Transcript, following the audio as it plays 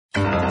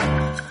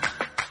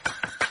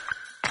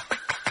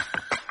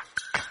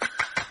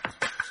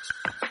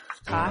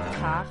Talk.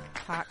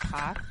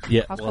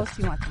 Yeah. How close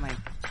do you want the mic?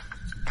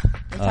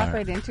 Do you talk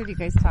right into it? Do you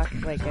guys talk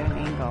like at an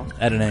angle?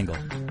 At an angle.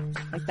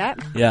 Like that?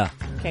 Yeah.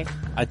 Okay.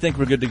 I think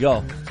we're good to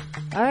go.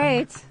 All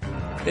right.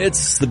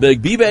 It's the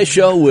Big B-Bay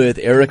Show with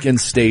Eric and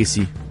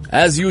Stacy.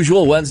 As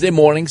usual, Wednesday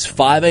mornings,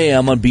 5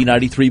 a.m. on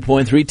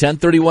B93.3,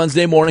 10:30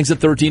 Wednesday mornings at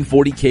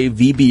 1340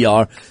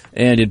 KVBR,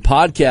 and in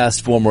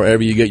podcast form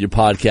wherever you get your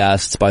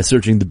podcasts by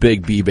searching the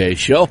Big B-Bay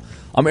Show.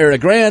 I'm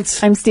Eric Grant.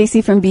 I'm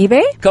Stacy from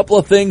B-Bay. Couple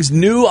of things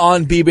new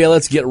on B-Bay.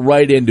 Let's get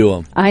right into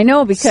them. I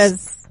know,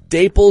 because...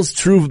 Staples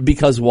True,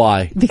 because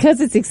why? Because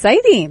it's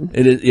exciting.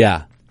 It is,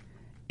 yeah.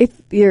 If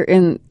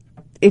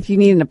you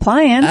need an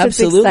appliance,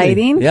 Absolutely. It's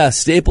exciting. Yeah,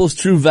 Staples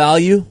True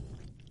Value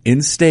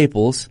in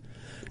Staples.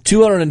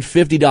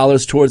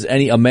 $250 towards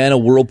any Amana,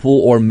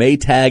 Whirlpool, or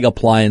Maytag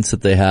appliance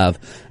that they have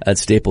at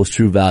Staples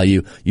True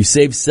Value. You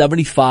save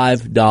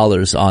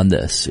 $75 on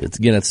this. It's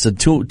a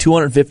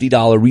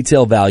 $250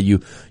 retail value.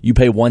 You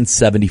pay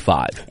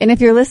 $175. And if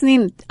you're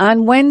listening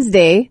on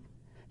Wednesday,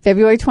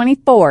 February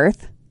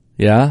 24th.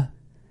 Yeah.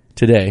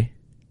 Today.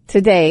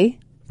 Right.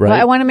 Well,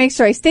 I want to make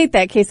sure I state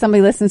that in case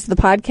somebody listens to the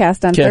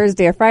podcast on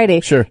Thursday or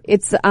Friday. Sure.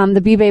 It's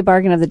the B-Bay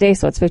bargain of the day,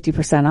 so it's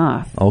 50%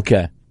 off.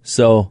 Okay.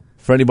 So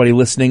for anybody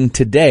listening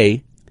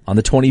today on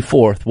the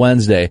 24th,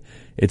 Wednesday,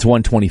 it's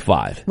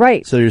 $125.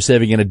 Right. So you're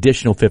saving an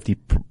additional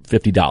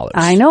 $50.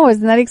 I know.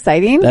 Isn't that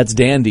exciting? That's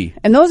dandy.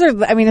 And those are,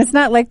 it's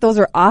not like those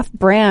are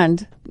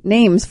off-brand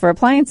names for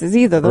appliances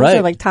either. Those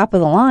are like top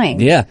of the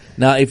line. Yeah.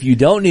 Now, if you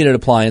don't need an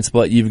appliance,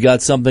 but you've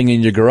got something in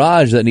your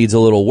garage that needs a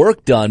little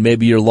work done,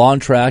 maybe your lawn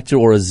tractor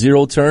or a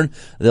zero turn,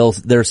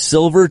 their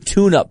silver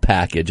tune-up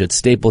package at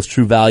Staples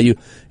True Value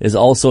is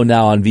also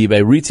now on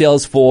V-Bay.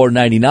 Retails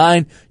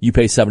 $4.99. You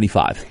pay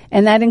 $75.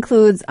 And that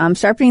includes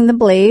sharpening the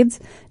blades,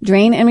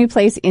 drain and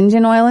replace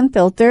engine oil and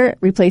filter,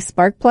 replace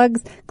spark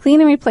plugs, clean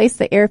and replace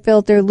the air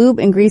filter, lube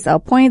and grease all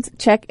points,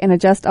 check and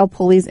adjust all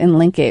pulleys and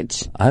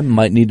linkage. I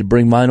might need to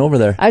bring mine over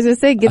there. I was going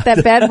to say, get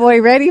that bad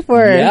boy ready for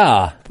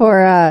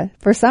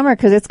summer,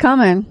 because it's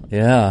coming.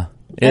 Yeah.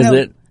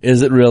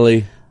 Is it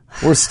really?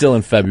 We're still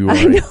in February.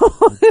 I know.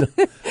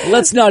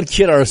 Let's not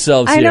kid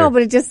ourselves here. I know,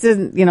 but it just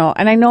isn't,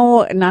 and I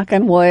know, knock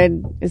on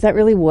wood, is that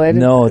really wood?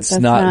 No, it's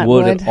not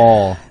wood at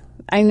all.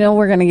 I know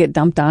we're going to get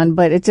dumped on,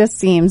 but it just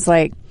seems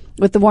like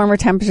with the warmer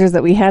temperatures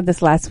that we had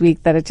this last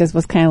week that it just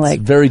was kind of like...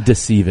 It's very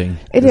deceiving.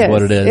 It is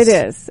what it is.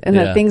 It is. And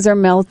that things are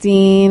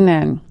melting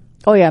and...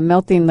 Oh yeah,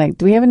 melting. Like,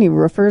 do we have any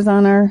roofers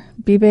on our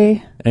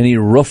B-Bay? Any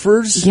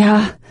roofers?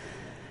 Yeah.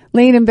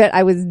 Laying in bed,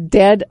 I was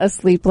dead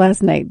asleep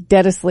last night.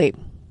 Dead asleep.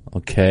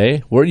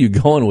 Okay. Where are you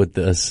going with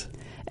this?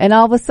 And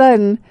all of a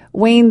sudden,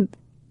 Wayne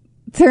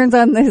turns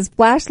on his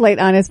flashlight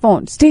on his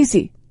phone.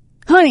 Stacy,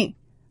 honey.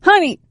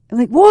 I'm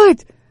like,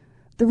 what?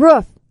 The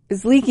roof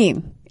is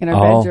leaking in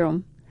our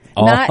bedroom.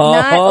 Not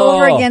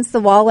over against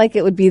the wall like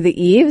it would be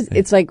the eaves.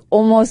 It's like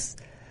almost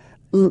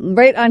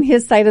right on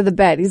his side of the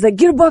bed. He's like,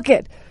 get a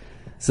bucket.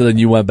 So then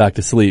you went back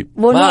to sleep.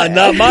 Well,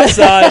 not my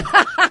side.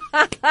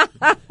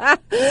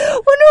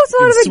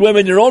 Swim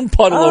in your own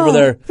puddle over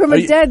there. From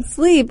a dead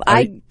sleep,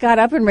 I got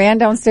up and ran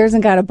downstairs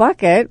and got a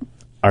bucket.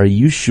 Are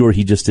you sure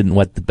he just didn't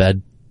wet the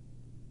bed?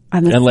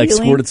 On the ceiling?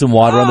 Squirted some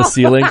water on the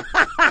ceiling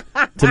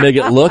to make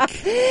it look?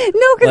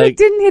 No, because it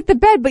didn't hit the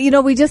bed. But,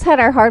 we just had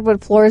our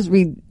hardwood floors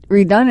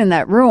redone in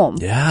that room.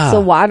 Yeah.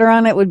 So water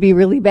on it would be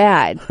really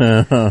bad.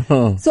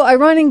 So I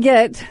run and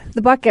get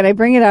the bucket. I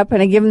bring it up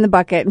and I give him the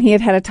bucket, and he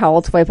had a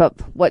towel to wipe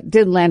up what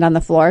did land on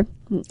the floor.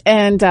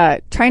 And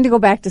trying to go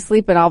back to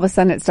sleep, and all of a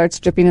sudden it starts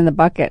dripping in the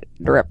bucket.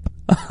 Drip.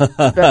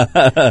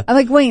 I'm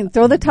like, Wayne,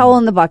 throw the towel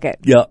in the bucket.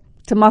 Yep.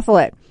 To muffle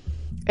it.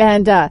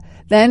 And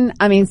then,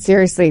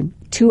 seriously,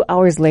 2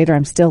 hours later,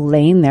 I'm still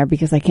laying there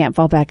because I can't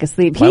fall back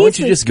asleep. Why wouldn't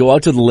you just go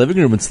out to the living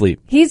room and sleep?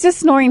 He's just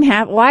snoring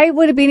Why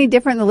would it be any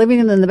different in the living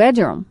room than the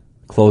bedroom?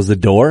 Close the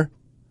door?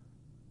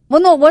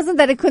 Well, no, it wasn't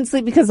that I couldn't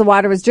sleep because the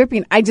water was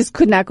dripping. I just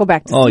could not go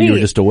back to sleep. Oh, you were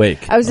just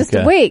awake. I was just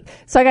awake.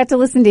 So I got to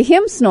listen to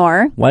him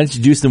snore. Why didn't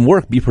you do some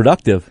work? Be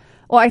productive.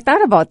 Well, I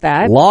thought about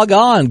that. Log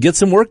on. Get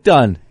some work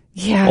done.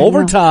 Yeah.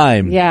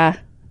 Overtime. Yeah.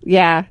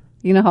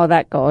 You know how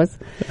that goes.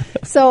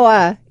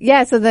 So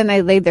then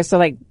I laid there. So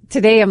like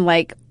today I'm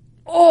like,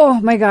 oh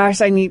my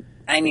gosh, I need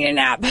a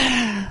nap.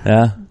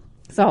 Yeah.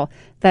 So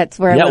that's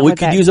where I went we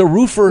could use a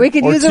roofer. We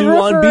could use a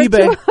roofer on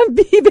B-Bay. On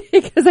B-Bay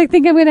because I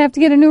think I'm going to have to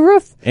get a new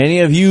roof.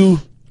 Any of you,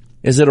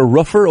 is it a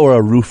roofer or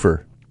a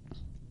roofer?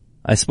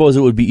 I suppose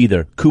it would be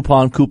either.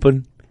 Coupon.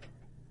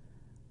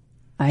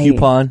 I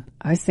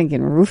was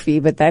thinking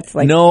roofie, but that's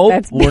like... No,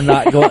 we're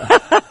not going...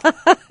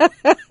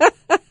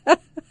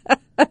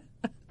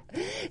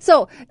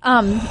 So,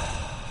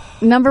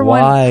 number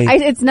Why?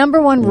 one... it's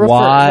number one roofer.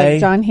 Why? Like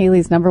John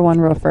Haley's number one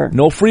roofer.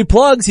 No free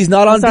plugs. He's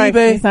not on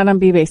B-Bay. He's not on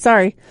B-Bay.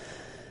 Sorry.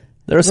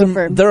 There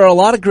are a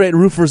lot of great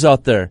roofers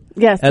out there.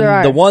 Yes, and there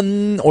are. The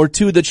one or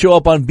two that show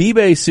up on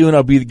B-Bay soon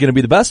are going to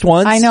be the best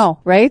ones. I know,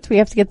 right? We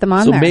have to get them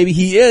on so there. So maybe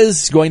he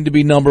is going to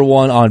be number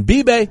one on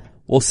B-Bay.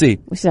 We'll see.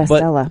 We should ask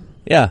Stella.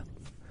 Yeah.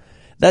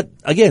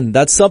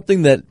 That's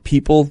something that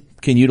people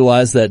can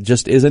utilize that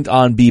just isn't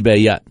on B-Bay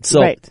yet. So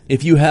Right.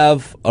 if you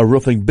have a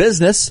roofing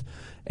business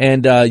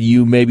and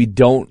you maybe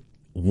don't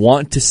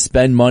want to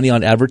spend money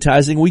on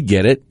advertising, we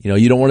get it.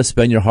 You don't want to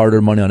spend your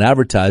hard-earned money on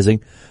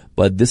advertising,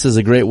 but this is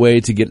a great way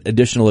to get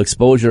additional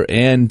exposure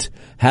and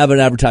have an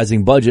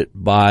advertising budget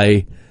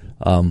by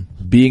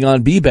being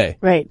on B-Bay.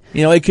 Right.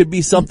 It could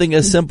be something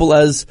as simple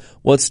as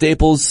what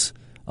Staples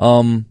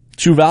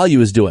True Value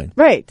is doing.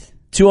 Right.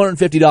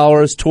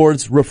 $250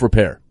 towards roof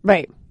repair.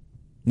 Right.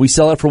 We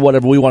sell it for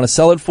whatever we want to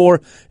sell it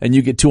for, and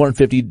you get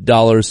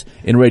 $250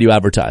 in radio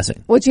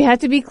advertising. Which you have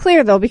to be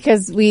clear though,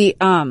 because we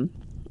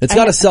It's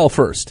got to sell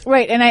first.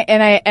 right, and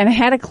I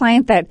had a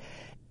client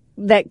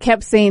that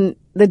kept saying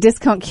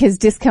his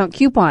discount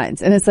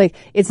coupons, and it's like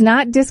it's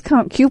not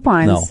discount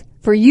coupons. No.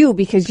 For you,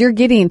 because you're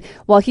getting,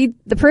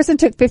 the person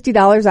took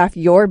 $50 off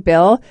your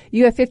bill,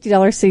 you have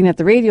 $50 sitting at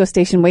the radio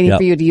station waiting Yep.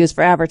 for you to use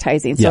for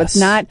advertising. So Yes. it's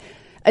not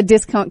a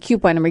discount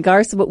coupon. In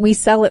regards to what we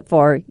sell it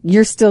for,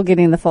 you're still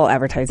getting the full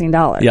advertising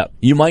dollar. Yeah.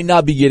 You might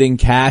not be getting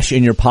cash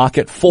in your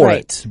pocket for Right.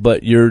 it,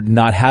 but you're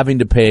not having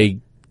to pay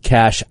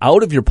cash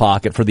out of your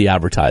pocket for the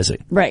advertising.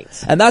 Right.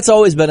 And that's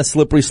always been a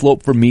slippery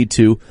slope for me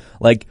too.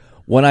 Like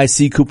when I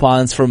see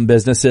coupons from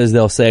businesses,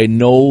 they'll say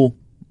no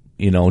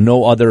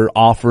other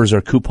offers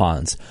or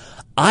coupons.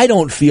 I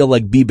don't feel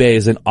like B-Bay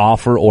is an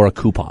offer or a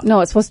coupon. No,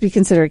 it's supposed to be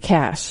considered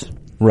cash.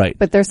 Right.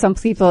 But there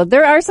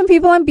are some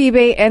people on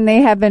B-Bay, and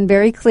they have been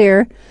very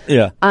clear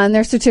Yeah. on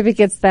their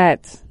certificates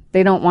that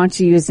they don't want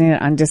you using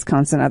it on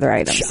discounts and other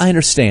items, I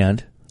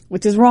understand.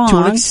 which is wrong. To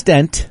an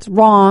extent. It's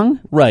wrong.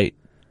 Right.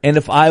 And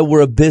if I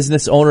were a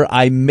business owner,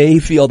 I may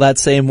feel that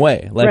same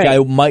way. Like Right. I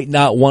might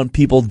not want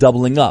people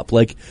doubling up.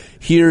 Like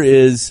here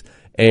is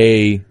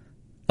a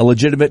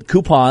legitimate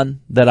coupon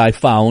that I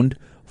found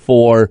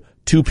for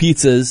 2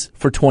 pizzas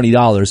for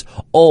 $20.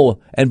 Oh,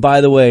 and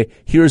by the way,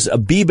 here's a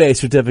B-Bay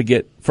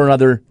certificate for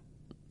another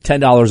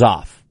 $10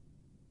 off.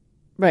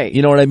 Right.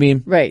 You know what I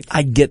mean? Right.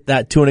 I get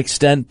that to an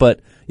extent,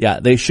 but yeah,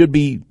 they should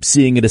be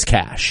seeing it as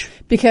cash.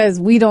 Because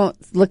we don't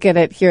look at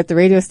it here at the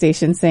radio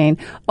station saying,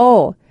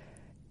 oh,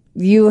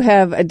 you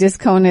have a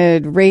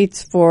discounted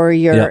rate for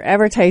your Yep.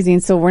 advertising,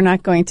 so we're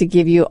not going to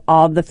give you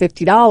all the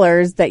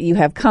 $50 that you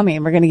have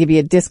coming. We're going to give you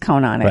a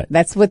discount on it. Right.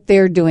 That's what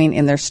they're doing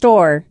in their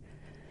store.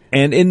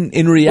 And in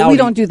But reality, we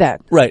don't do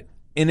that. Right.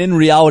 And in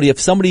reality, if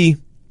somebody,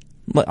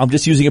 I'm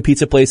just using a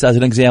pizza place as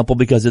an example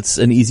because it's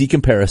an easy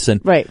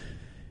comparison. Right.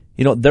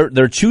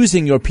 They're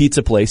choosing your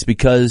pizza place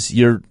because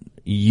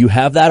you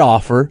have that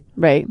offer.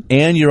 Right.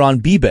 And you're on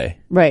B-Bay.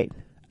 Right.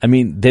 I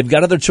mean, they've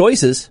got other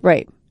choices.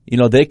 Right.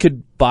 They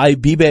could buy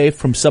B-Bay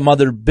from some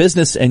other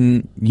business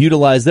and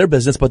utilize their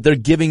business, but they're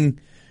giving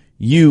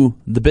you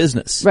the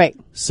business. Right.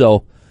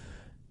 So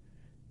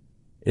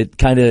it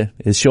kind of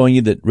is showing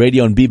you that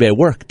radio and B-Bay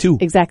work too.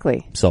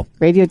 Exactly. So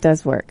Radio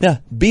does work. yeah,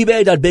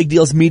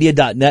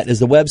 bbay.bigdealsmedia.net is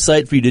the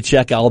website for you to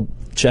check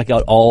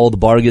out all the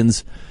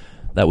bargains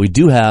that we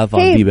do have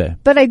on B-Bay.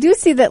 But I do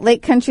see that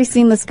Lake Country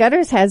Seamless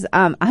Gutters has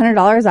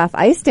 $100 off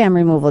ice dam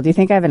removal. Do you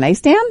think I have an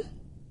ice dam?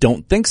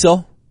 Don't think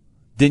so.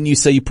 Didn't you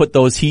say you put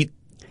those heat?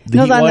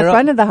 No, heat on the wire up?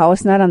 front of the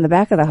house, not on the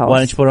back of the house. Why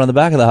didn't you put it on the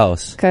back of the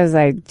house? Because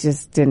I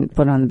just didn't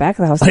put it on the back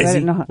of the house. 'Cause I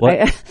didn't know. What?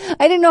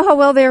 I didn't know how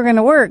well they were going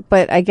to work.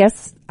 But I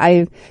guess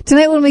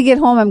tonight when we get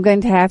home, I'm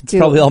going to have to.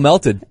 Probably all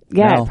melted.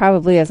 Yeah, now. it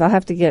probably is. I'll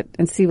have to get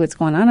and see what's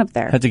going on up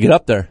there. Had to get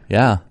up there.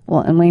 Yeah,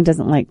 Well, and Wayne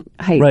doesn't like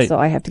height, Right. so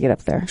I have to get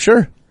up there.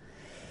 sure.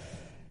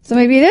 So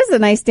maybe it is a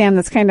nice dam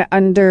that's kind of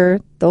under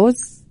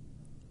those.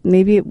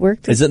 Maybe it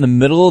worked. Is it in the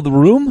middle of the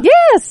room?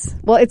 Yes.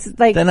 Well, it's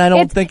like. Then I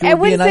don't think it would I be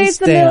wouldn't an say ice it's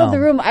the middle of dam. the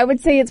room. I would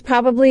say it's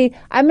probably.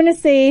 I'm going to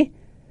say.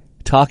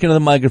 Talking to the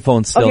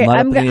microphone still, Okay, not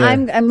I'm up in the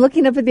air. I'm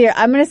looking up at the air.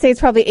 I'm going to say it's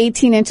probably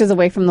 18 inches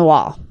away from the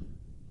wall,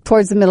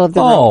 towards the middle of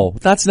the room. Oh,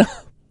 that's not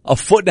a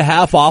foot and a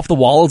half off the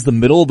wall is the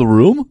middle of the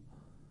room?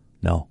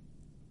 No.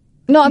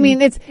 No, I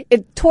mean it's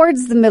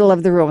towards the middle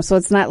of the room, so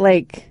it's not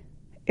like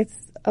it's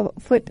a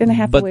foot and a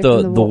half But away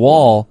from the the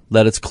wall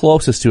that it's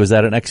closest to, is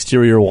that an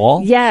exterior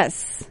wall?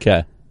 Yes.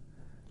 Okay.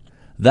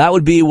 That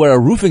would be where a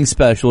roofing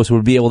specialist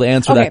would be able to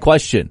answer Okay. that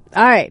question.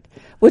 All right.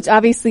 Which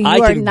obviously you I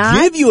are can not.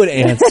 give you an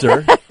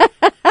answer,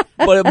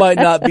 but it might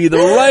not be the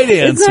right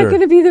It's not answer.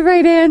 going to be the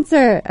right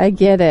answer. I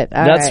get it.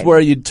 All That's right. where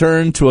you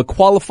turn to a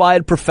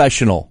qualified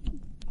professional.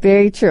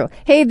 Very true.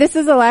 Hey, this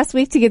is the last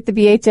week to get the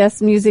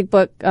BHS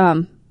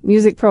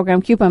music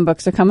program coupon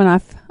books are coming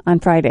off on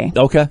Friday.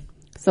 Okay.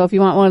 So if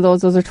you want one of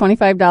those are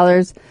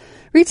 $25.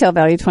 Retail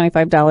value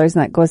 $25,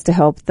 and that goes to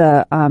help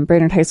the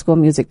Brainerd High School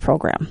music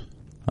program.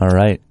 All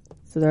right.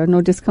 So there are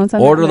no discounts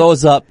on Order that.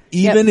 those up.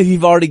 Even if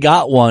you've already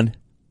got one,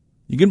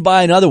 you can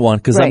buy another one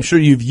because I'm Right. sure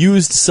you've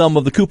used some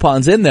of the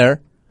coupons in there.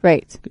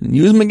 Right.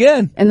 Use them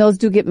again. And those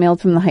do get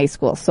mailed from the high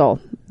school, so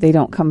they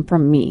don't come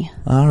from me.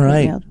 All They're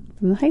right. mailed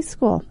from the high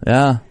school.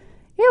 Yeah.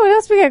 Yeah, what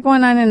else we got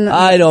going on in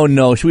I don't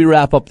know. Should we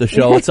wrap up the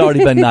show? It's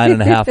already been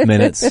 9.5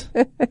 minutes.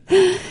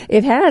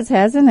 It has,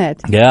 hasn't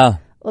it? Yeah.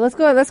 Well,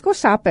 let's go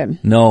shopping.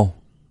 No.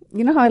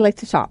 You know how I like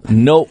to shop.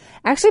 Nope.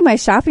 Actually, my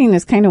shopping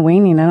is kind of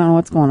waning. I don't know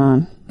what's going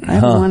on. I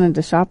haven't wanted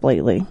to shop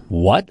lately.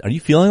 What? Are you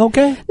feeling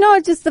okay? No,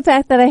 it's just the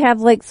fact that I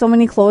have like so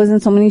many clothes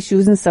and so many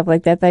shoes and stuff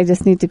like that I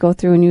just need to go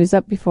through and use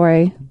up before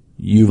I...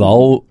 You've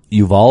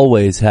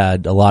always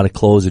had a lot of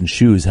clothes and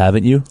shoes,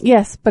 haven't you?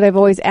 Yes, but I've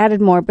always added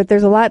more. But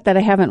there's a lot that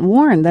I haven't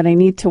worn that I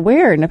need to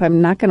wear. And if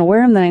I'm not going to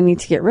wear them, then I need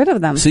to get rid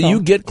of them. So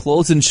you get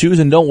clothes and shoes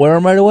and don't wear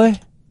them right away?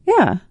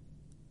 Yeah.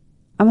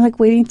 I'm like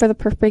waiting for the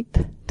perfect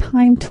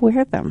time to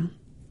wear them.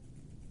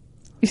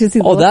 You should see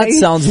the look. That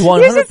sounds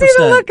 100%. You should see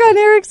the look on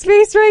Eric's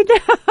face right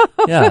now.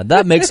 Yeah,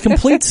 that makes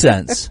complete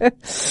sense.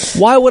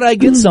 Why would I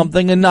get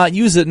something and not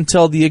use it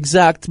until the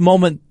exact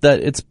moment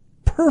that it's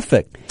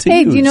perfect to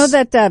use? Do you know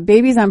that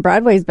Babies on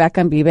Broadway is back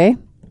on B-Bay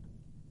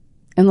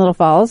in Little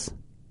Falls?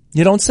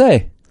 You don't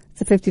say.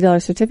 It's a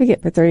 $50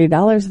 certificate for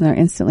 $30 and they're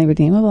instantly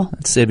redeemable.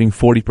 That's saving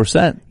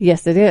 40%.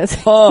 Yes, it is.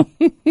 Oh.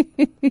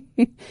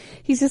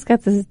 He's just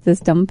got this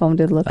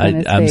dumbfounded look on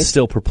his face. I'm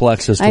still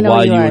perplexed as to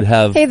why you would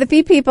have... Hey, the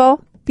Feet People,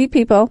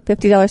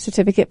 $50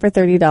 certificate for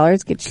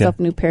 $30. Get yourself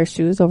a new pair of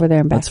shoes over there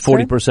in Baxter.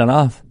 That's 40%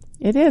 off.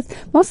 It is.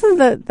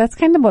 That's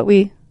kind of what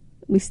we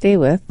stay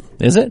with.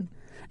 Is it?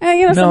 No,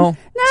 it's not.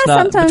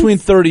 Sometimes. Between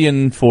 30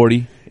 and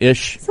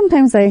 40-ish.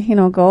 Sometimes I,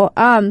 go,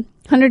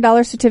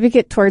 $100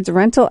 certificate towards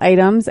rental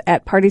items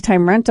at Party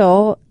Time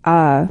Rental.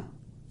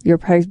 Your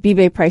price,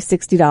 B-Bay price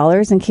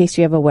 $60 in case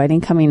you have a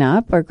wedding coming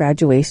up or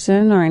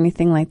graduation or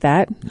anything like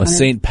that. A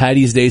St.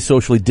 Patty's Day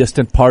socially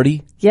distant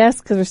party? Yes,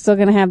 because we're still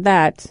going to have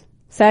that.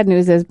 Sad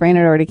news is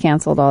Brainerd already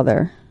canceled all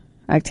their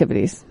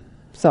activities.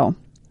 So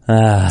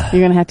you're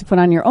going to have to put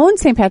on your own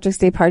St. Patrick's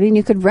Day party and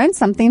you could rent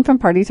something from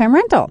Party Time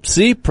Rental.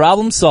 See,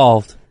 problem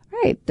solved.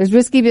 Right. There's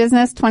Risky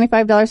Business,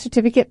 $25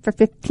 certificate for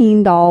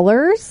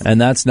 $15.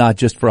 And that's not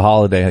just for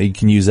holiday. You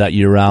can use that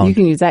year round. You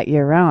can use that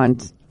year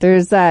round.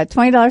 There's a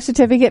 $20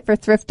 certificate for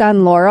Thrift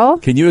on Laurel.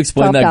 Can you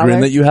explain that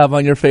grin that you have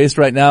on your face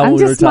right now when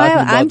we were talking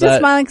about that? I'm just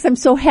smiling because I'm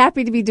so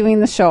happy to be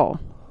doing the show.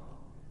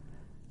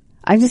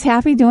 I'm just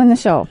happy doing the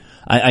show.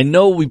 I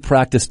know we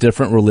practice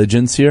different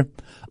religions here.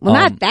 Well,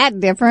 not that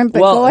different, but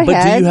go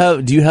ahead.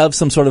 But do you have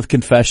some sort of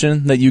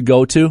confession that you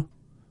go to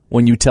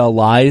when you tell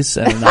lies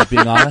and are not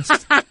being honest?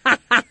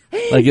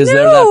 Like, is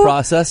there that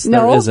process?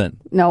 No. There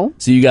isn't. No.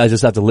 So you guys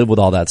just have to live with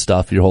all that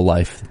stuff your whole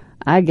life.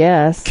 I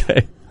guess.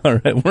 Okay. All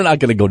right. We're not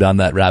going to go down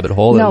that rabbit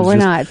hole. No, we're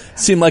not.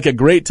 Seemed like a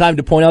great time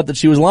to point out that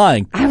she was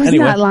lying. I was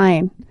not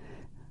lying.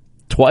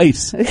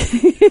 Twice.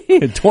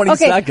 In 20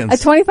 seconds.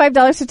 A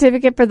 $25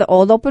 certificate for the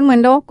Old Open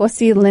Window. Go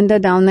see Linda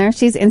down there.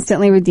 She's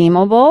instantly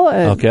redeemable.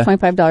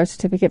 $25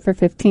 certificate for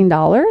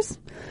 $15.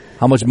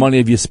 How much money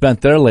have you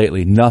spent there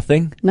lately?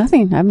 Nothing?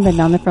 Nothing. I haven't been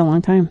down there for a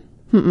long time.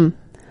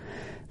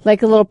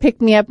 Like a little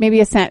pick-me-up, maybe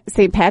a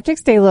St.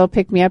 Patrick's Day little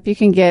pick-me-up. You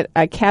can get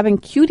a Cabin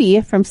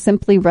Cutie from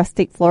Simply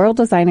Rustic Floral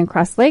Design in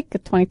Cross Lake, a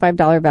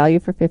 $25 value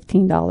for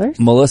 $15.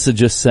 Melissa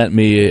just sent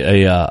me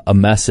a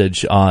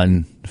message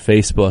on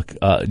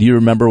Facebook. Do you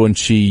remember when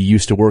she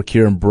used to work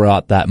here and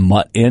brought that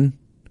mutt in?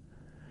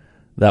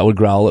 That would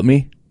growl at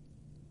me?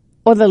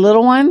 Oh, the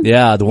little one?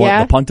 Yeah, the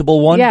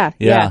puntable one?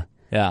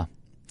 Yeah.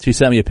 She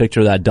sent me a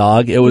picture of that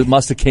dog. It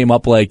must have came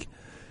up like...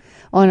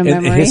 On a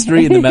memory. In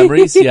history, in the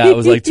memories. Yeah, it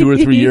was like 2 or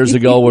 3 years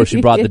ago where she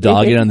brought the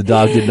dog in and the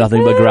dog did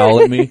nothing but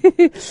growl at me.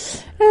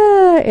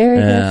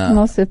 Eric,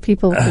 most of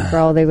people could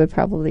growl, they would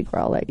probably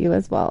growl at you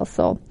as well.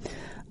 So,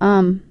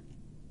 I'm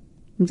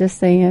just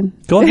saying.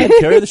 Go ahead,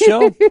 carry the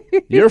show.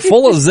 You're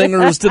full of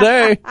zingers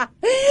today.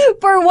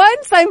 For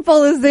once, I'm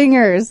full of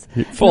zingers.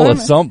 You're full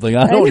of something.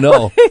 I don't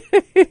know.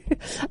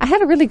 I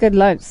had a really good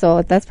lunch,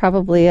 so that's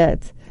probably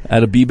it.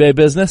 At a B-Bay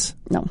business?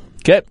 No.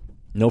 Okay.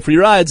 No free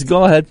rides.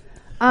 Go ahead.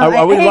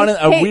 Are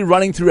we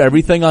running through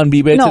everything on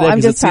B-Bay today?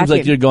 Because it seems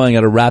like you're going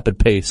at a rapid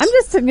pace. I'm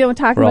just talking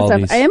about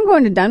stuff. I am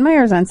going to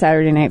Dunmire's on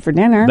Saturday night for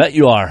dinner. Bet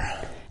you are.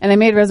 And I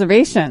made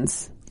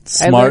reservations.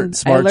 Smart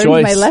choice. I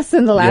learned my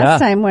lesson the last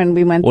time when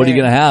we went there. What are you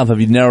going to have?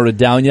 Have you narrowed it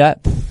down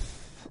yet?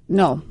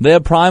 No. They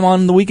have Prime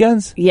on the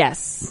weekends?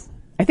 Yes.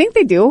 I think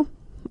they do.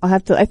 I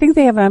think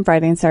they have it on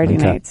Friday and Saturday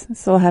nights.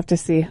 So I'll have to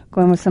see.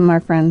 Going with some of our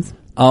friends.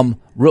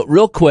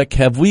 Real quick,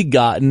 have we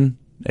gotten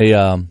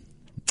an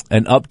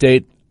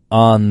update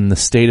on the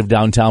state of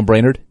downtown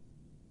Brainerd?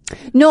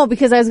 No,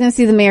 because I was going to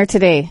see the mayor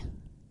today.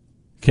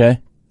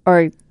 Okay.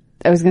 Or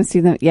I was going to see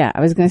I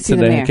was going to see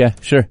the mayor. Okay,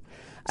 sure.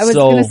 I was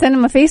going to send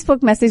him a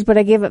Facebook message, but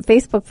I gave up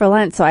Facebook for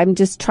Lent, so I'm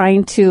just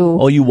trying to...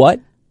 Oh, you what?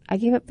 I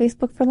gave up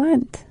Facebook for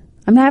Lent.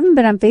 I haven't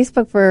been on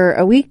Facebook for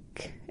a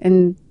week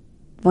and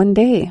 1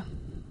 day.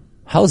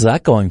 How's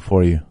that going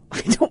for you?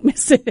 I don't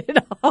miss it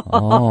at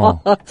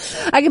all. Oh.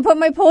 I can put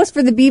my post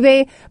for the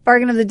B-Bay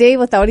Bargain of the Day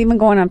without even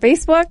going on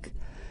Facebook.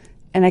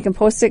 And I can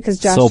post it because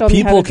Josh told me how to do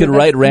it. So people could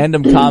write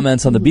random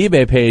comments on the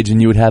B-Bay page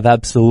and you would have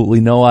absolutely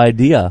no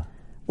idea.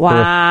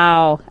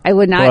 Wow. I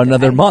would not. For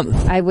another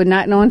month. I would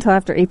not know until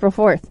after April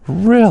 4th.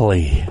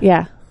 Really?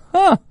 Yeah.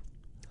 Huh.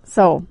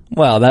 So.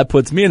 Well, that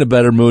puts me in a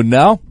better mood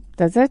now.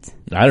 Does it?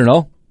 I don't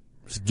know.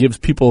 Just gives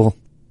people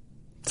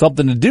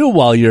something to do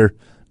while you're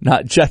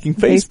not checking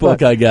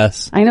Facebook, I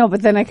guess. I know,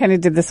 but then I kind of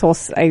did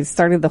I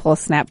started the whole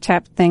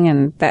Snapchat thing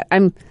and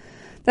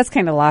That's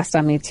kind of lost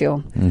on me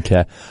too.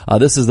 Okay.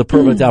 This is the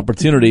perfect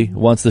opportunity,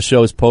 once the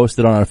show is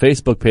posted on our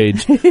Facebook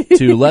page,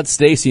 to let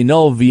Stacy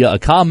know via a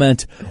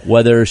comment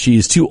whether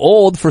she's too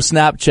old for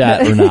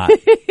Snapchat or not.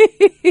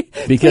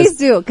 Because Please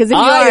do, because if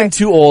you I are, am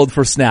too old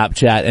for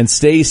Snapchat, and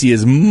Stacy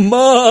is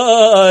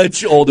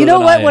much older you know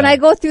than what? I am. When I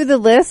go through the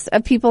list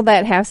of people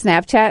that have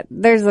Snapchat,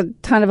 there's a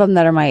ton of them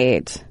that are my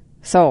age.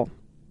 So,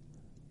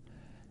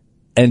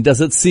 And does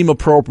it seem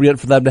appropriate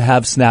for them to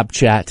have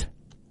Snapchat?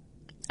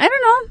 I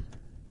don't know.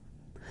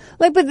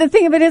 Like, but the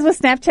thing of it is with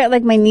Snapchat,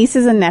 like my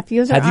nieces and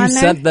nephews are Have you on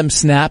there. sent them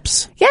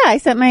snaps? Yeah, I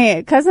sent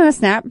my cousin a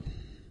snap of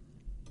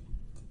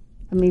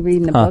me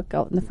reading the book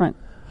out in the front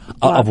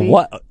Of lobby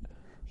what?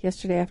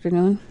 yesterday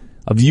afternoon.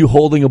 Of you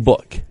holding a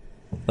book.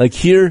 Like,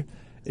 here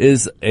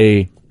is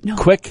a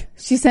quick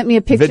She sent me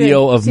a picture.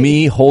 video of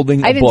me holding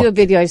a book. I didn't do a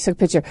video. I just took a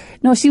picture.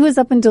 No, she was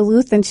up in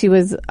Duluth and she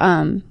was,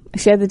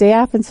 she had the day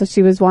off and so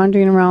she was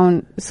wandering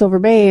around Silver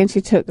Bay and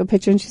she took a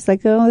picture and she's like,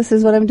 oh, this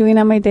is what I'm doing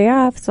on my day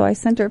off. So I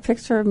sent her a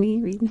picture of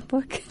me reading a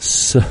book.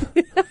 So, So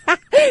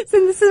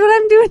this is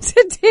what I'm doing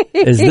today.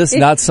 is this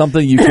not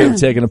something you could have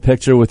taken a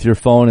picture with your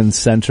phone and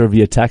sent her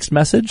via text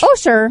message? Oh,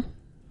 sure.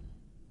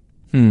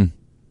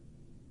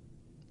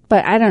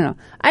 But I don't know.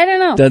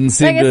 Doesn't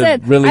seem like I to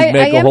said, really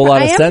make a whole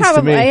lot of sense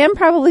to me. I am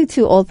probably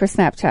too old for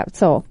Snapchat,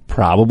 so.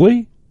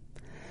 Probably.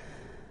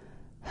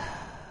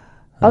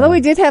 Although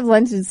we did have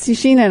lunch,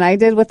 Sheena and I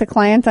did with the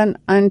client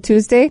on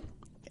Tuesday,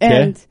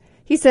 and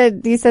he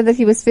said that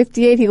he was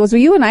 58. He goes,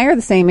 well, you and I are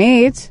the same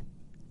age.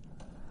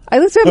 I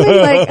looked at him and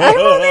like, I'm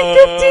only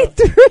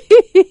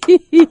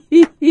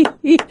 53.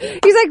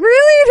 He's like,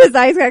 really? And his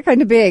eyes got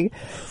kind of big.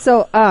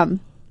 So,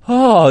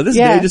 Oh, this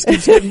Yeah. day just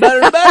keeps getting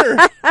better and better.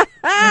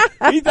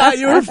 He thought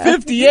you were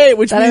 58,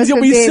 which Thought I means was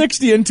you'll be 58.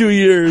 60 in 2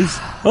 years.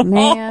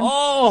 Man.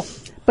 Oh,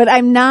 but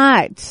I'm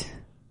not.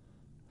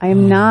 I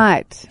am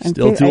not. I'm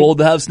still too old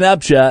to have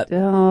Snapchat.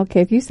 Oh,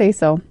 okay, if you say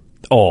so.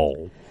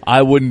 Oh,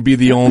 I wouldn't be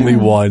the only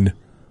one.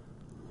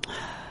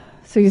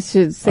 So you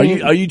should say.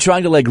 Are you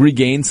trying to like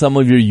regain some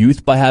of your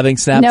youth by having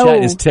Snapchat? No.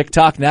 Is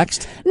TikTok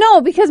next?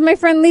 No, because my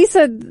friend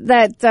Lisa,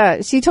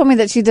 that she told me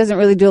that she doesn't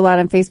really do a lot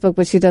on Facebook,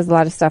 but she does a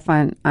lot of stuff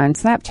on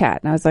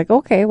Snapchat. And I was like,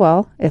 okay,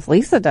 well, if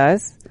Lisa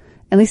does,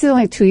 and Lisa's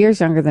only 2 years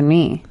younger than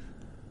me.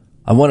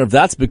 I wonder if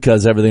that's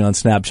because everything on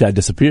Snapchat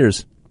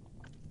disappears.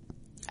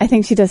 I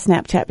think she does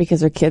Snapchat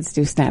because her kids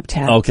do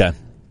Snapchat. Okay.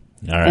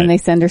 All right. And they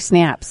send her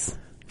snaps.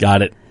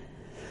 Got it.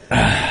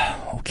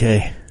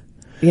 Okay.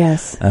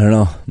 Yes. I don't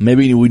know.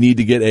 Maybe we need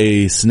to get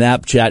a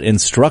Snapchat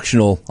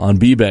instructional on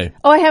B-Bay.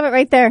 Oh, I have it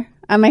right there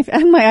on my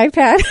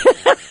iPad.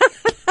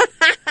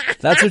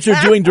 That's what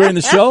you're doing during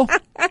the show?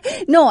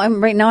 No, I'm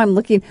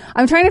looking.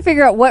 I'm trying to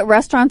figure out what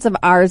restaurants of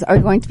ours are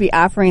going to be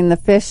offering the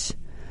fish.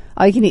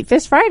 Oh, you can eat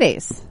Fish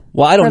Fridays.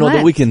 Well, I don't know that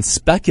Lent. we can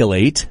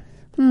speculate.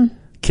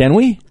 Can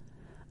we?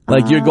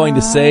 Like you're going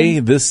to say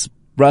this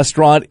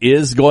restaurant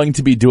is going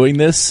to be doing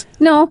this?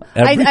 No,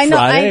 Every I know.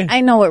 Friday?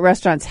 I know what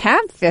restaurants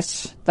have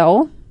fish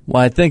though.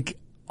 Well, I think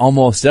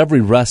almost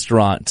every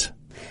restaurant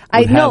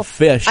would I know have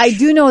fish. I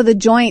do know the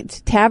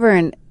Joint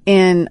Tavern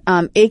in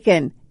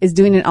Aiken is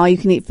doing an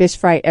all-you-can-eat fish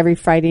fry every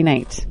Friday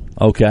night.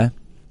 Okay. I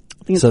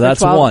think it's So for that's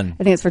 12 one.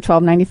 I think it's for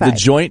 $12.95. The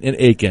Joint in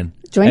Aiken.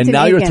 Joint and in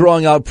now you're Aiken.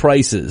 throwing out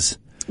prices.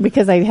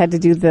 Because I had to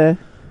do the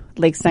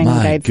Lake Signing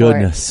My Guide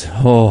goodness. for it.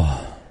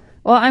 Oh.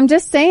 Well, I'm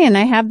just saying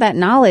I have that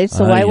knowledge,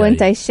 so why Aye,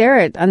 wouldn't aye. I share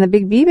it on the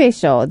Big B-Bay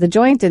show, the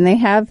Joint, and they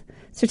have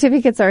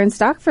certificates are in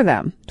stock for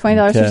them.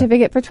 $20 Okay.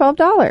 certificate for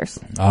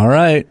 $12. All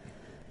right.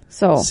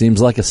 So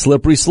Seems like a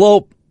slippery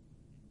slope.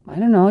 I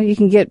don't know. You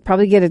can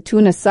probably get a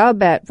tuna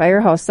sub at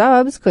Firehouse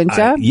Subs, couldn't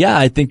you? Yeah,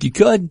 I think you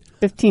could.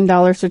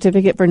 $15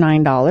 certificate for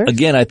 $9.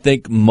 Again, I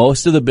think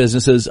most of the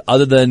businesses,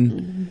 other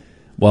than,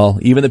 well,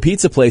 even the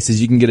pizza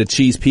places, you can get a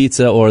cheese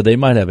pizza or they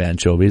might have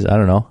anchovies. I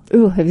don't know.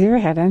 Ooh, have you ever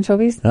had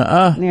anchovies?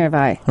 Neither have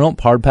I. I don't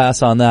hard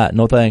pass on that.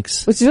 No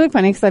thanks. Which is really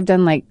funny because I've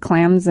done like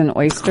clams and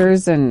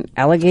oysters and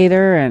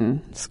alligator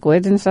and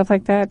squid and stuff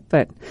like that.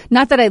 But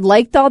not that I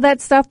liked all that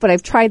stuff, but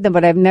I've tried them,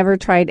 but I've never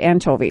tried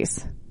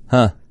anchovies.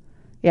 Huh.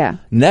 Yeah.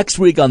 Next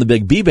week on the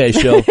Big B-Bay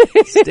Show,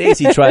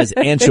 Stacy tries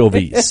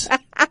anchovies.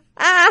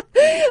 Oh,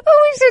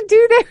 we should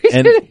do that. We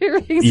And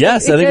should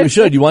yes, I think we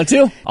should. You want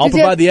to? I'll Did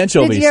you- provide the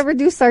anchovies. Did you ever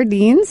do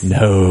sardines?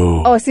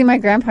 No. Oh, see, my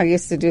grandpa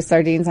used to do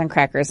sardines on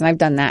crackers, and I've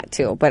done that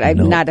too. But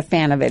I'm not a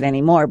fan of it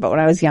anymore. But when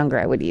I was younger,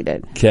 I would eat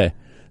it. Okay.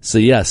 So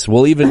yes,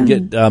 we'll even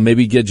get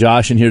maybe get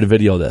Josh in here to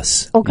video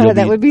this. Oh, God, You'll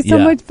that would be so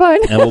much fun.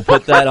 And we'll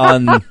put that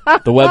on the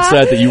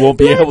website that you won't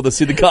be able to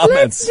see the Let's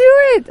comments. do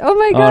it. Oh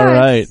my God. All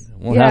right.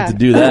 We'll have to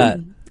do that.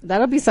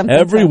 That'll be something.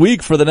 Every fun.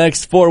 week for the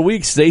next 4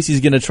 weeks,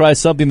 Stacy's going to try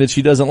something that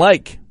she doesn't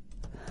like.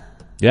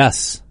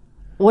 Yes.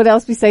 What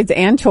else besides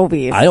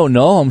anchovies? I don't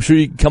know. I'm sure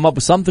you can come up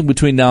with something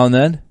between now and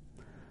then.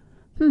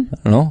 I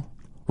don't know.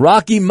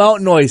 Rocky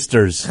Mountain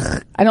oysters.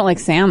 I don't like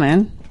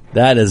salmon.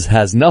 That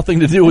has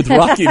nothing to do with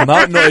Rocky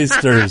Mountain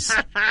oysters.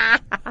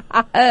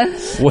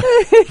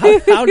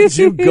 How did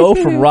you go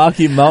from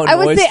Rocky Mountain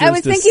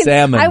oysters to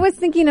salmon? I was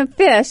thinking of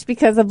fish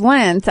because of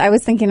Lent. I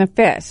was thinking of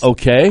fish.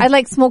 Okay. I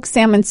like smoked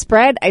salmon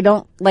spread. I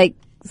don't like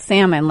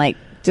salmon, like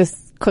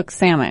just cooked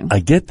salmon. I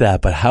get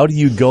that, but how do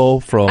you go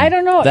from I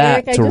don't know,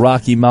 that Eric, to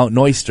Rocky Mountain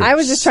oysters? I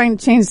was just trying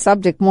to change the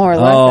subject more or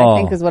less, I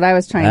think is what I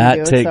was trying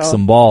to do. That takes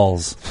some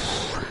balls.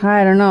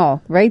 I don't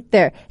know. Right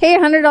there. Hey,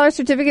 $100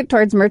 certificate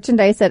towards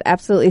merchandise at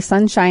Absolutely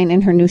Sunshine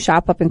in her new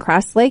shop up in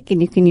Cross Lake,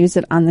 and you can use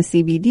it on the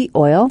CBD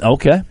oil.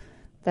 Okay.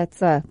 That's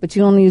but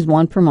you only use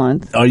one per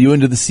month. Are you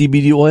into the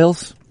CBD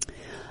oils?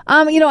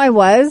 I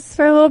was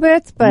for a little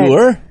bit, but You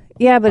were?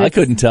 Yeah, but I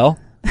couldn't tell.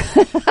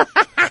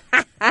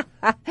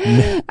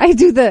 I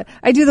do the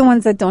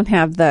ones that don't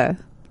have the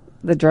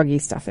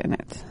druggy stuff in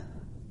it.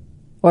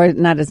 Or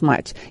not as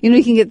much.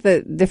 You can get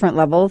the different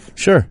levels.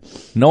 Sure.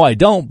 No, I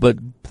don't, but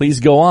please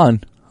go on.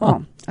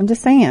 Oh, I'm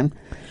just saying.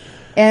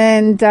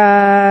 And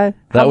that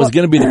was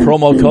going to be the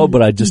promo code,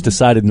 but I just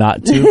decided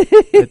not to.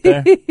 Right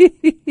there.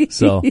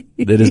 So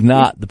it is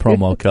not the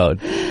promo code.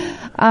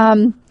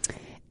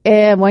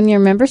 A 1-year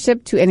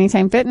membership to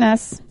Anytime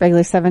Fitness,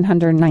 regular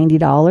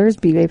 $790,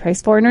 B-Bay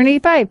price $485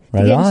 Right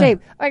to get on. in shape.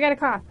 Oh, I got a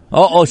cough.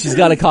 Oh, she's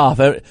got a cough.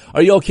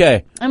 Are you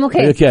okay? I'm okay.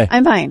 Are you okay?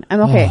 I'm fine.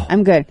 I'm okay.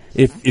 I'm good.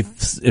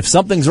 If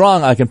something's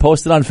wrong, I can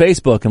post it on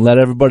Facebook and let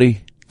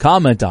everybody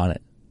comment on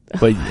it.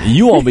 But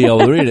you won't be able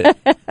to read it.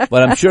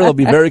 But I'm sure they'll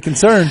be very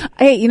concerned.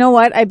 Hey, you know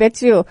what? I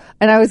bet you,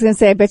 and I was going to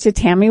say, I bet you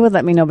Tammy would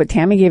let me know, but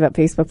Tammy gave up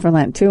Facebook for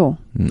Lent too.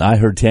 I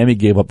heard Tammy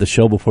gave up the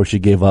show before she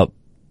gave up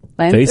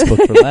Lent?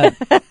 Facebook for Lent.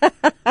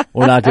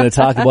 We're not going to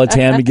talk about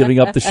Tammy giving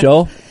up the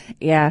show?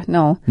 Yeah,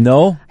 no.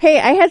 No? Hey,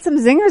 I had some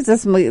zingers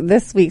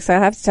this week, so I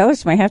have to tell her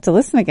she might have to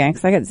listen again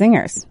because I got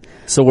zingers.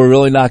 So we're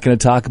really not going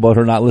to talk about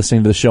her not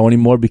listening to the show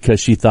anymore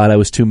because she thought I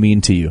was too mean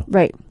to you.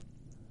 Right.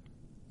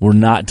 We're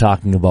not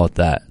talking about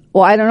that.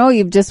 Well, I don't know.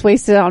 You've just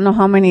wasted I don't know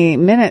how many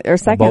minutes or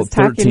seconds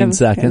About 13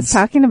 seconds.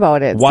 talking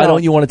about it. Why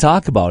don't you want to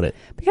talk about it?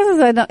 Because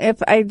I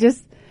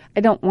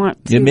don't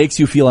want to. It makes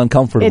you feel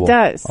uncomfortable. It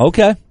does.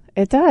 Okay.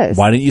 It does.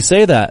 Why didn't you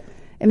say that?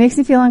 It makes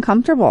me feel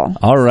uncomfortable.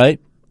 All right.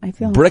 I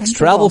feel Bricks uncomfortable.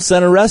 Travel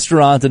Center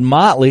Restaurant in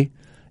Motley,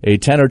 a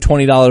 $10 or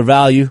 $20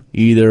 value,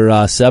 either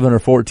 $7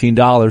 or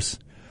 $14,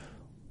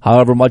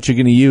 however much you're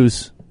going to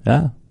use.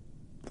 Yeah.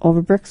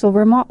 Over Bricks,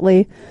 over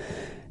Motley.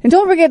 And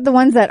don't forget the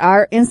ones that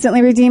are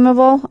instantly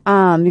redeemable.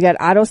 You got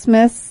Otto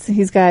Smith's.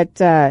 He's got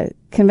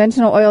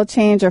conventional oil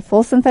change or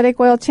full synthetic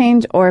oil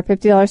change or a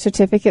 $50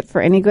 certificate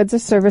for any goods or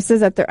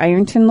services at their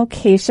Ironton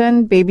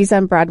location. Babies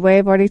on Broadway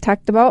I've already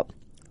talked about.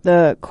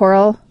 The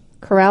Corral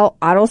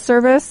Auto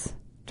Service,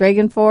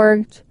 Dragon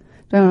Forge.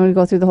 Do I want to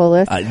go through the whole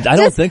list? I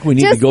don't think we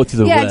need to go through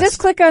the list. Yeah, just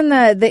click on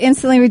the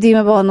instantly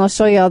redeemable and they'll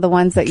show you all the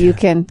ones that you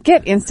can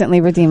get instantly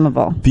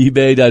redeemable.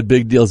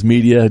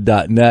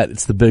 bbay.bigdealsmedia.net.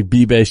 It's the Big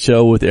B-Bay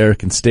Show with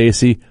Eric and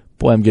Stacy.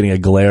 Boy, I'm getting a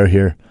glare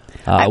here.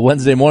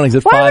 Wednesday mornings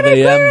at 5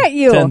 a.m.,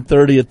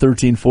 10:30 at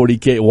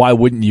 1340K. Why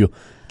wouldn't you?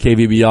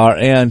 KVBR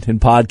and in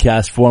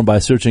podcast form by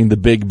searching the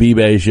Big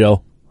B-Bay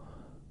Show.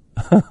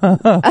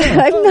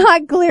 I'm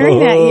not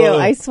glaring at you.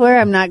 I swear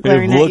I'm not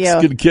glaring at you.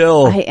 Looks could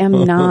kill. I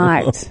am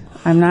not.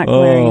 I'm not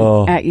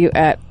glaring at you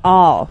at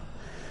all.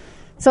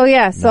 So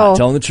yeah, Not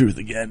telling the truth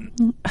again.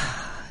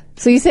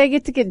 So you say I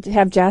get to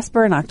have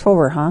Jasper in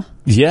October, huh?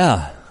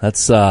 Yeah,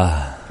 that's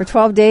for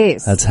 12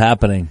 days. That's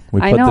happening.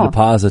 We I put the know.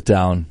 deposit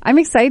down. I'm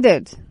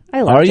excited.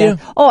 I love Are you?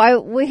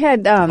 We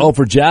had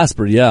for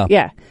Jasper, yeah.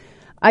 Yeah.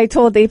 I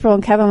told April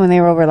and Kevin when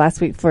they were over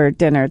last week for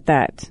dinner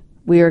that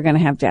we were going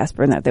to have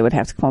Jasper and that they would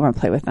have to come over and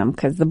play with them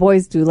because the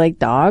boys do like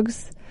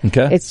dogs.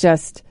 Okay. It's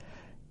just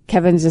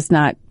Kevin's just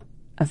not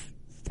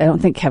I don't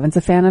think Kevin's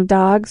a fan of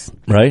dogs.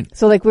 Right.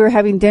 So we were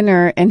having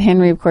dinner and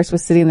Henry, of course,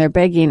 was sitting there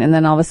begging and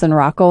then all of a sudden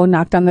Rocco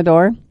knocked on the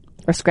door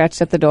or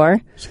scratched at the door.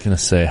 I was going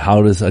to say,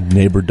 how does a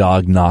neighbor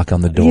dog knock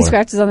on the door? He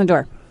scratches on the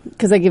door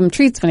because I give him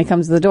treats when he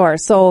comes to the door.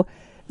 So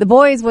the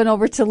boys went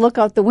over to look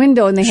out the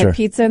window and they Sure. had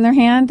pizza in their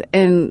hand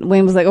and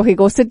Wayne was like, okay,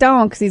 go sit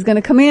down because he's going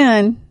to come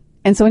in.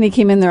 And so when he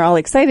came in, they're all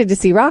excited to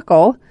see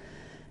Rocco.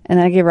 And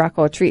then I gave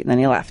Rocco a treat and then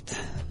he left.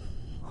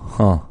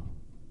 Huh.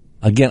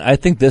 Again, I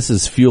think this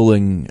is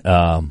fueling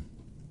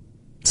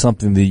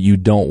something that you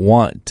don't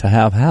want to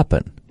have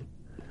happen.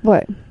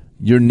 What?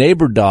 Your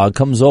neighbor dog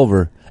comes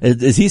over.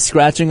 Is he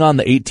scratching on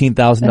the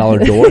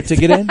 $18,000 door to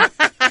get in?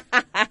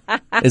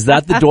 Is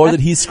that the door that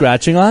he's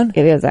scratching on?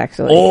 It is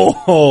actually.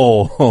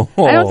 Oh.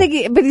 I don't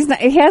think but he's not,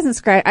 he hasn't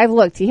scratched. I've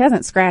looked. He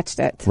hasn't scratched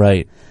it.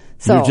 Right.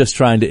 So You're just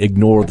trying to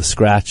ignore the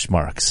scratch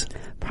marks.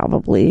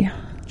 probably.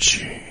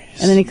 Jeez.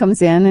 And then he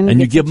comes in and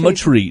You gets give him a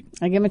treat.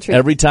 I give him a treat.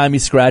 Every time he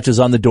scratches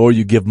on the door,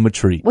 you give him a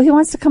treat. Well, he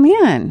wants to come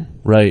in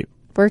Right.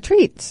 for a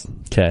treat.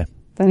 Okay.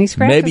 Then he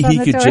scratches Maybe on he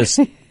the could door. just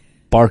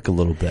bark a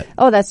little bit.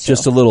 Oh, that's true.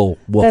 Just a little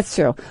woof. That's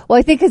true. Well,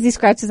 I think because he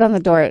scratches on the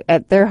door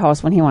at their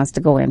house when he wants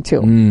to go in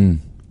too.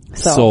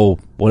 So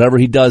whatever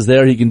he does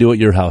there, he can do at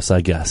your house,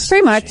 I guess.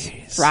 Pretty much.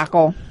 Jeez.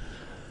 Rocco.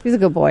 He's a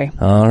good boy.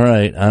 All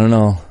right. I don't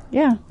know.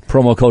 Yeah.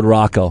 Promo code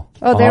Rocco.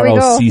 Oh, there we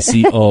go.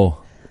 ROCCO.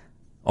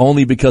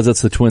 Only because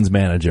it's the Twins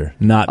manager,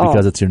 not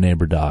because it's your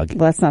neighbor dog.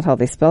 Well, that's not how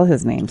they spell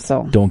his name,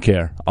 so. Don't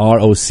care.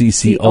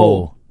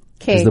 ROCCO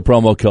Okay. is the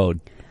promo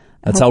code.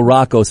 That's how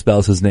Rocco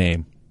spells his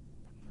name.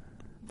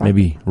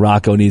 Maybe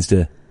Rocco needs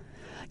to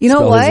You know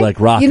Spell what? his like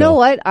Rocco. You know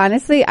what?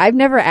 Honestly, I've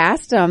never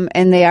asked them,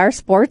 and they are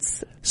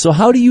sports. So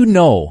how do you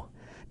know?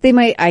 They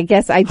might, I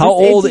guess. How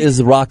old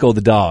is Rocco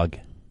the dog?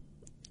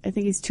 I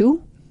think he's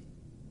 2.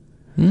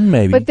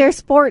 Maybe. But they're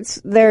sports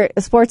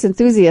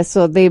enthusiasts,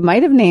 so they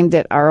might have named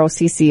it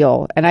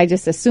ROCCO, and I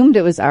just assumed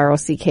it was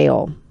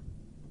ROCKO.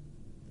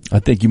 I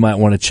think you might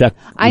want to check.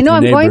 I know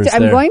I'm going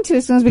to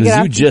as soon as we get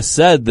off. You just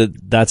said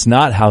that's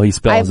not how he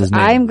spells his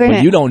name.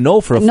 But you don't know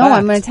for a fact. No,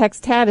 I'm going to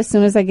text Tad as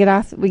soon as we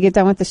get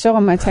done with the show.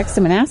 I'm going to text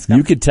him and ask him.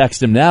 You could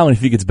text him now, and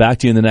if he gets back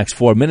to you in the next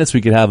 4 minutes,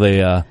 we could have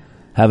an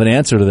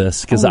answer to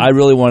this, because I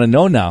really want to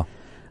know now.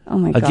 Oh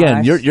my gosh.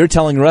 Again, you're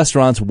telling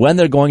restaurants when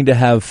they're going to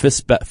have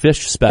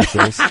fish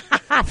specials.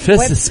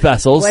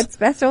 Specials. What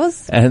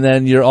specials? And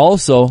then you're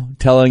also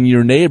telling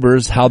your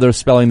neighbors how they're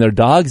spelling their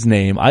dog's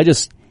name.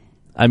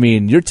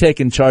 You're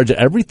taking charge of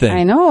everything.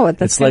 I know.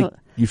 It's like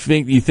you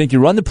think you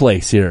run the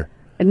place here.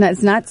 And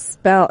that's not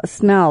smell,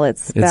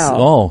 it's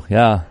spell. Oh,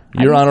 yeah.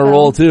 You're on a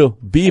roll too.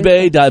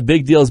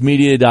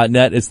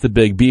 bbay.bigdealsmedia.net. It's the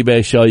Big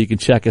B-Bay Show. You can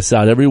check us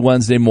out every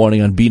Wednesday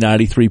morning on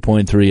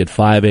B93.3 at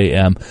 5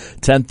 a.m.,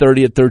 10:30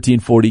 at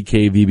 1340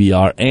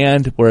 KVBR,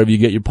 and wherever you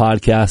get your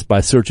podcast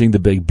by searching the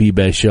Big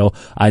B-Bay Show.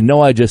 I know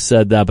I just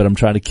said that, but I'm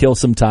trying to kill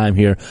some time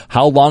here.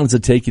 How long does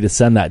it take you to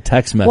send that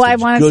text message? Well, I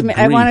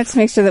wanted to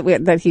make sure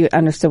that he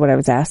understood what I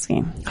was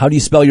asking. How do you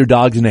spell your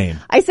dog's name?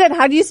 I said,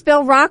 how do you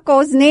spell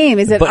Rocco's name?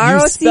 Is it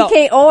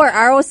ROCKO or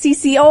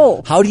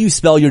ROCCO? How do you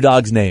spell your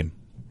dog's name?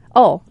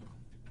 Oh.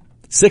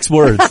 6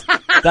 words.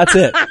 That's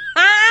it.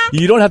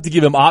 You don't have to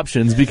give him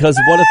options, because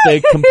what if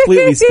they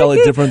completely spell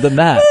it different than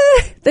that?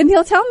 Then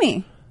he'll tell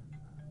me.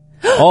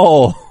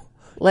 Oh.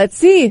 Let's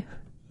see.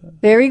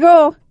 There we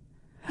go.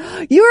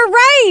 You were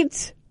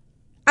right.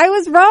 I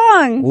was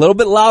wrong. A little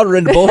bit louder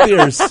into both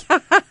ears.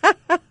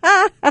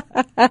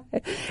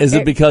 Is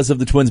it because of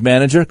the Twins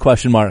manager?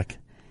 Question mark.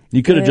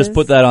 You could have just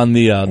put that on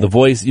the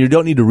voice. You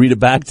don't need to read it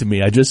back to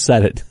me. I just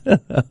said it.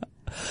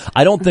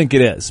 I don't think it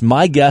is.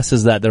 My guess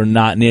is that they're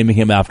not naming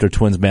him after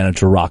Twins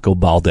manager Rocco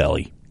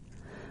Baldelli.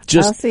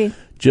 I'll see.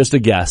 Just a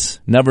guess.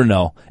 Never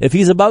know. If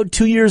he's about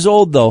 2 years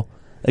old, though,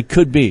 it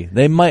could be.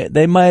 They might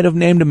have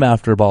named him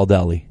after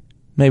Baldelli.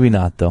 Maybe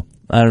not, though.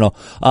 I don't know.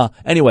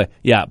 Anyway,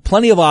 yeah,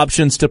 plenty of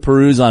options to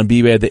peruse on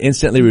B-Bay. The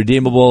instantly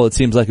redeemable, it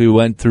seems like we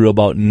went through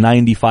about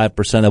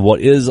 95% of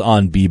what is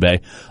on B-Bay.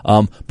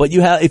 But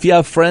if you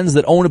have friends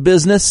that own a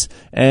business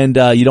and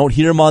you don't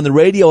hear them on the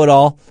radio at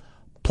all,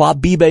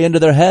 plop B-Bay into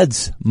their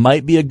heads.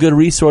 Might be a good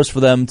resource for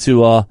them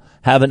to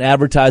have an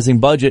advertising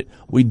budget.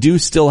 We do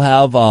still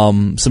have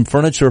some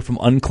furniture from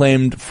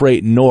Unclaimed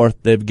Freight North.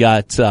 They've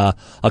got a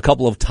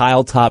couple of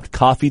tile-topped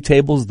coffee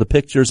tables. The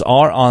pictures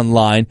are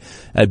online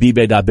at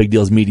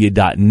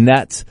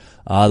bbay.bigdealsmedia.net.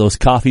 Those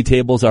coffee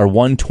tables are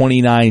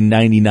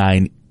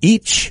 $129.99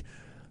 each.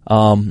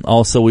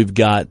 Also, we've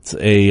got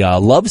a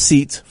love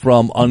seat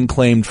from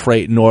Unclaimed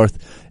Freight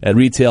North. It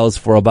retails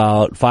for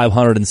about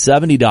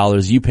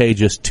 $570. You pay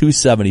just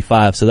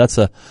 $275, so that's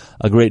a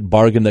great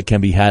bargain that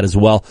can be had as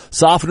well.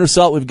 Softener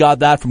salt, we've got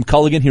that from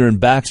Culligan here in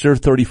Baxter,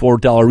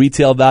 $34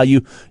 retail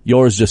value.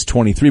 Yours just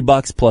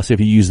 $23. Plus, if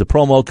you use the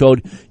promo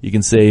code, you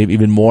can save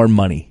even more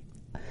money.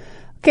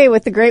 Okay,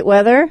 with the great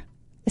weather,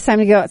 it's time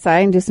to go outside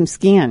and do some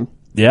skiing.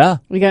 Yeah.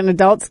 We got an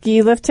adult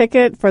ski lift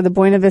ticket for the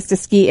Buena Vista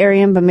Ski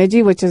Area in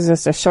Bemidji, which is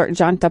just a short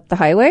jaunt up the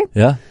highway.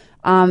 Yeah.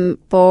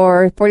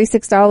 For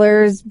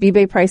 $46,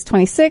 B-Bay price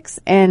 $26,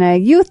 and a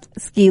youth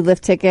ski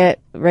lift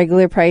ticket,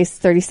 regular price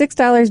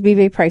 $36,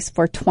 B-Bay price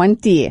for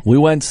 $20. We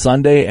went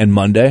Sunday and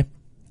Monday,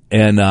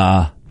 and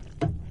Anna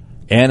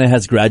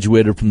has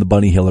graduated from the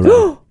Bunny Hill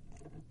already.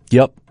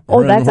 Yep.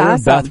 Oh, that's awesome.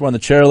 And Beth were on the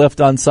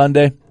chairlift on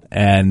Sunday,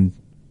 and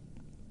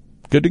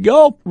good to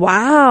go.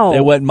 Wow.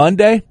 They went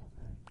Monday.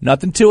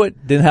 Nothing to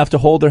it. Didn't have to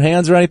hold their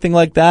hands or anything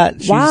like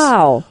that.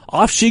 Wow.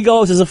 Off she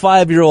goes as a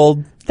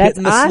 5-year-old. That's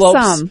hitting the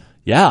awesome. Slopes.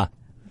 Yeah.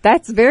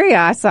 That's very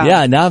awesome.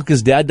 Yeah, now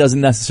because Dad doesn't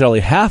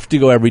necessarily have to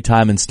go every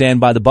time and stand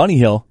by the Bunny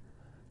Hill.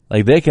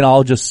 Like, they can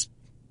all just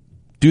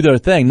do their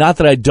thing. Not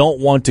that I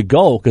don't want to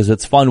go, because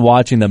it's fun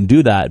watching them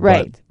do that.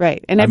 Right, but,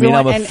 right. And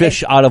I'm a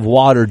fish out of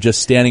water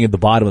just standing at the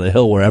bottom of the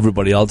hill where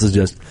everybody else is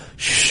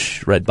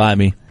just right by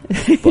me.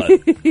 But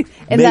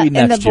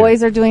and the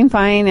boys are doing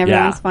fine.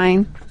 Everyone's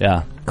fine.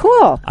 Yeah.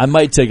 Cool. I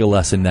might take a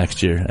lesson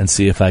next year and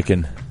see if I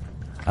can,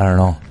 I don't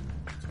know.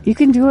 You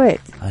can do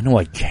it. I know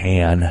I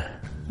can.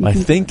 I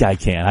think I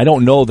can. I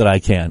don't know that I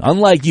can.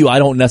 Unlike you, I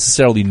don't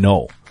necessarily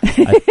know.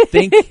 I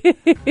think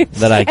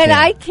that I can. And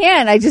I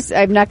can.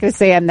 I'm not going to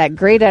say I'm that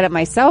great at it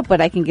myself,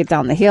 but I can get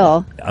down the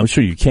hill. I'm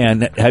sure you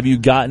can. Have you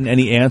gotten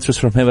any answers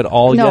from him at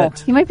all yet? No.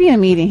 He might be in a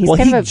meeting. He's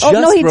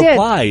he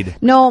replied. Did.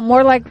 No,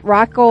 more like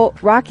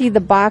Rocky the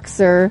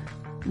Boxer,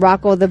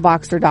 Rocco the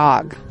Boxer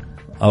dog.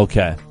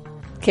 Okay.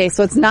 Okay,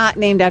 so it's not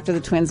named after the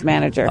Twins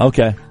manager.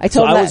 Okay. I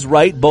was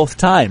right both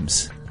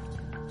times.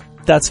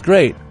 That's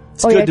great.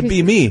 It's good to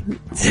be me.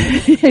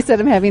 I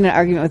said I'm having an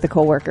argument with a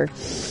coworker.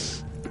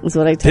 Is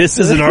what I told This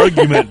is an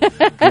argument.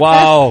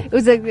 Wow. It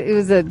was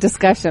a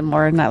discussion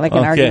more, not like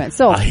an argument.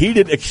 So a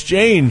heated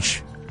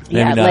exchange.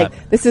 Yeah,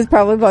 like this is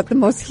probably about the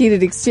most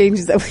heated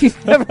exchanges that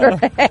we've ever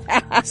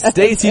had.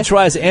 Stacy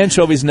tries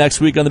anchovies next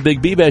week on the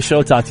Big B-Bay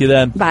Show. Talk to you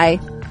then. Bye.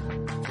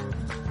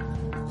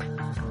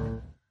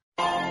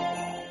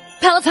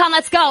 Peloton,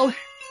 let's go.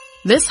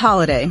 This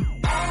holiday,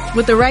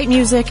 with the right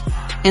music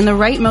and the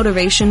right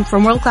motivation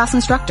from world-class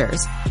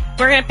instructors,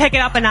 we're going to pick it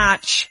up a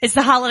notch. It's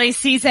the holiday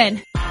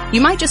season.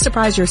 You might just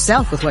surprise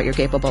yourself with what you're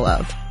capable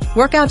of.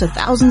 Work out to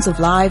thousands of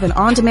live and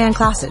on-demand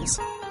classes,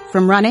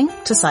 from running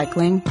to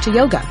cycling to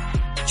yoga.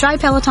 Try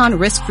Peloton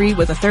risk-free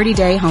with a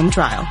 30-day home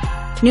trial.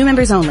 New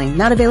members only,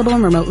 not available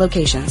in remote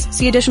locations.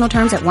 See additional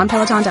terms at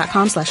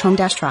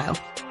onepeloton.com/home-trial.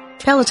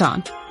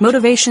 Peloton,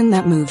 motivation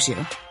that moves you.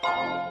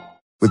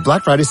 With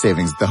Black Friday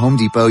savings at the Home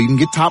Depot, you can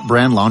get top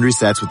brand laundry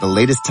sets with the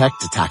latest tech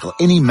to tackle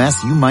any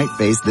mess you might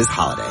face this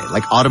holiday,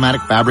 like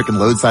automatic fabric and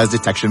load size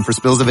detection for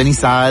spills of any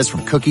size,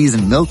 from cookies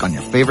and milk on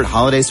your favorite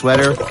holiday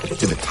sweater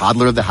to the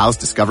toddler of the house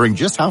discovering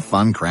just how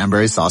fun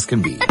cranberry sauce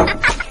can be.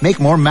 Make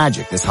more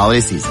magic this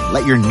holiday season.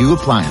 Let your new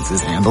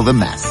appliances handle the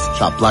mess.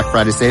 Shop Black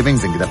Friday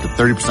savings and get up to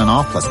 30%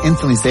 off, plus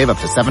instantly save up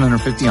to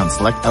 $750 on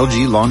select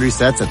LG laundry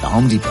sets at the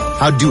Home Depot.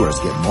 How doers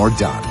get more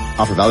done.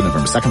 Offer valid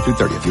November 2nd through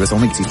 30th. U.S.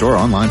 only. See store or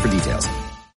online for details.